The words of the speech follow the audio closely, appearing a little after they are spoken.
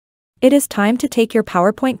It is time to take your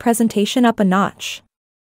PowerPoint presentation up a notch.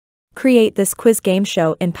 Create this quiz game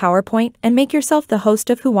show in PowerPoint and make yourself the host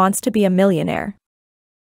of Who Wants to Be a Millionaire.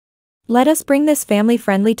 Let us bring this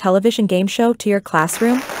family-friendly television game show to your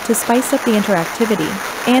classroom to spice up the interactivity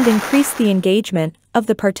and increase the engagement of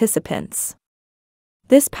the participants.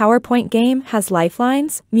 This PowerPoint game has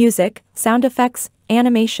lifelines, music, sound effects,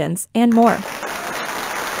 animations, and more.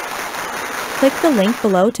 Click the link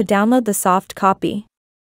below to download the soft copy.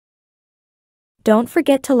 Don't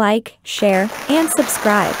forget to like, share, and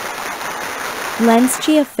subscribe.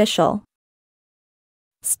 LensG Official.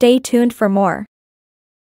 Stay tuned for more.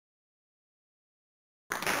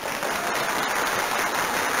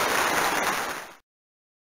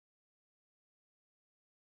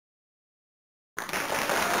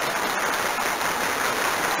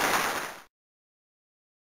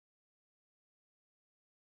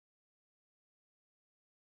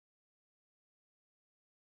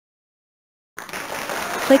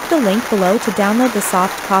 Click the link below to download the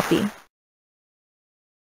soft copy.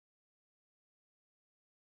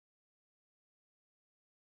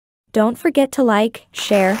 Don't forget to like,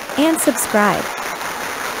 share, and subscribe.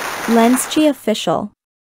 LensG Official.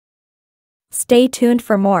 Stay tuned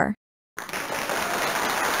for more.